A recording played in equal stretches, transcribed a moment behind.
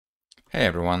Hey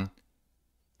everyone!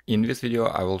 In this video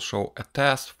I will show a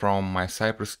test from my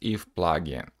cypress-if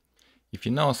plugin. If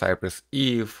you know,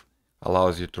 cypress-if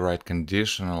allows you to write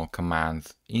conditional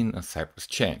commands in a Cypress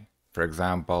chain. For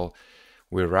example,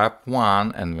 we wrap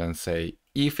 1 and then say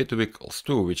if it equals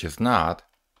 2, which is not,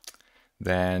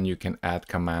 then you can add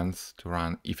commands to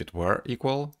run if it were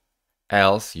equal,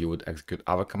 else you would execute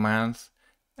other commands,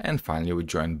 and finally we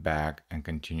join back and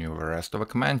continue the rest of the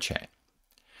command chain.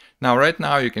 Now, right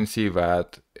now you can see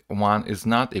that 1 is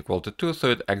not equal to 2,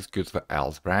 so it executes the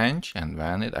else branch, and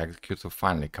then it executes the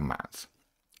finally commands.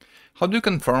 How do you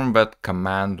confirm that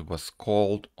command was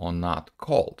called or not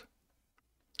called?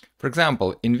 For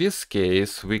example, in this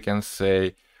case, we can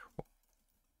say,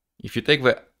 if you take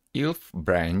the if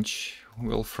branch,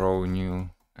 we'll throw new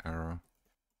error.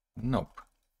 Nope.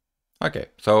 Okay,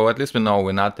 so at least we know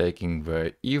we're not taking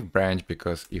the if branch,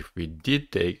 because if we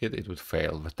did take it, it would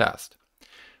fail the test.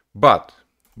 But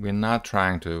we're not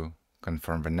trying to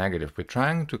confirm the negative. We're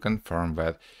trying to confirm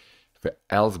that the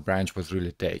else branch was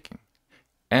really taken.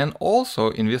 And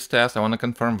also in this test, I want to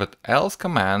confirm that else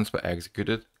commands were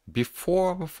executed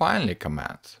before the finally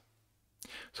commands.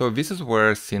 So this is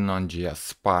where Sinon.js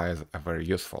spies are very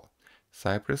useful.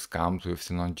 Cypress comes with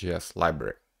Sinon.js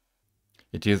library.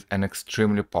 It is an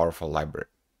extremely powerful library.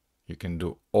 You can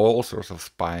do all sorts of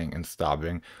spying and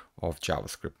stubbing of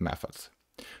JavaScript methods.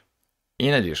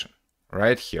 In addition,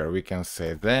 right here we can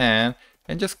say then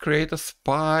and just create a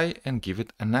spy and give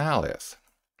it an alias.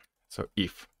 So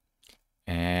if,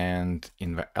 and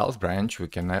in the else branch we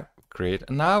can create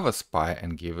another spy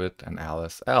and give it an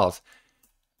alias else.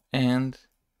 And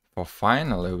for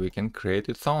finally we can create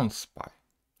its own spy.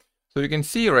 So you can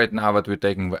see right now that we're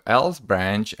taking the else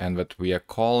branch and that we are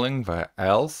calling the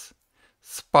else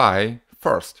spy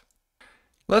first.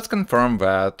 Let's confirm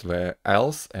that the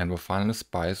else and the finally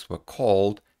spies were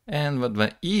called and that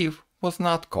the if was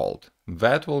not called.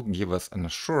 That will give us an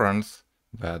assurance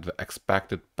that the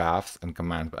expected paths and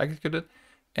commands were executed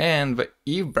and the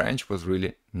if branch was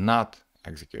really not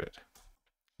executed.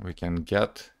 We can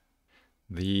get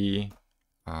the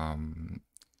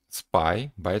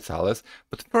spy by its alias,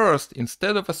 but first,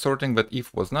 instead of asserting that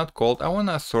if was not called, I want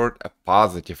to assert a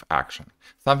positive action,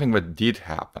 something that did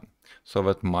happen, so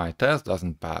that my test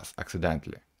doesn't pass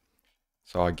accidentally.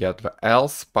 So I get the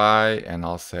else spy and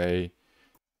I'll say,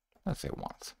 let's say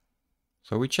once.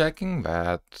 So we're checking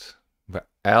that the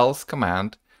else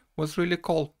command was really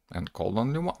called and called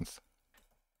only once.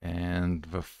 And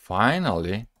the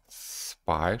finally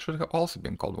spy should have also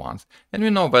been called once. And we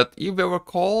know that if they were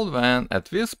called, then at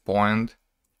this point,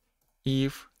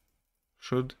 if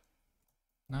should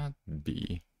not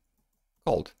be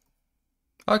called.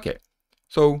 Okay,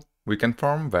 so we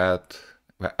confirm that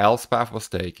the else path was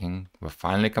taken, the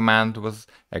finally command was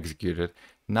executed.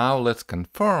 Now let's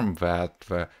confirm that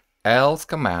the else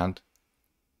command,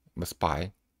 the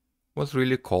spy, was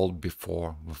really called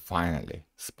before the finally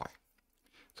spy.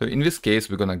 So in this case,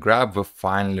 we're going to grab the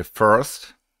finally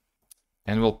first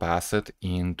and we'll pass it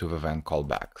into the then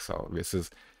callback. So this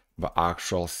is the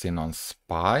actual Sinon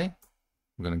spy.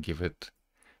 We're going to give it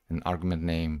an argument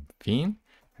name fin.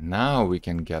 Now we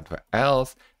can get the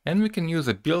else and we can use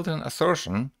a built-in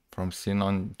assertion from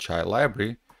Sinon Chai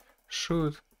library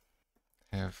should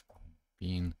have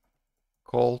been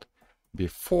called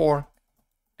before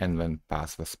and then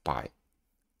pass the spy.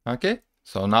 Okay,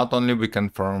 so not only we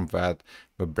confirm that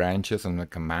the branches and the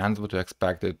commands that we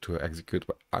expected to execute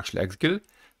were actually executed,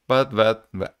 but that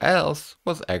the else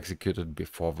was executed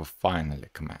before the finally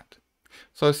command.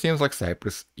 So it seems like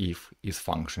cypress-if is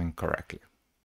functioning correctly.